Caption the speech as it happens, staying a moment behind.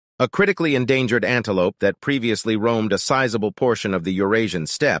A critically endangered antelope that previously roamed a sizable portion of the Eurasian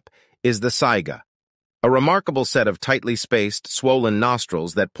steppe is the saiga. A remarkable set of tightly spaced, swollen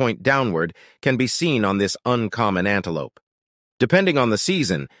nostrils that point downward can be seen on this uncommon antelope. Depending on the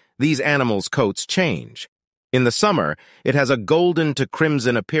season, these animals' coats change. In the summer, it has a golden to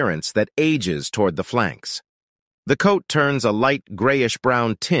crimson appearance that ages toward the flanks. The coat turns a light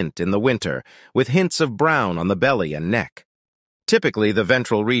grayish-brown tint in the winter, with hints of brown on the belly and neck. Typically, the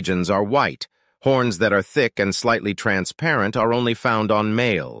ventral regions are white. Horns that are thick and slightly transparent are only found on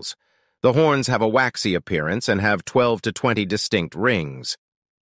males. The horns have a waxy appearance and have 12 to 20 distinct rings.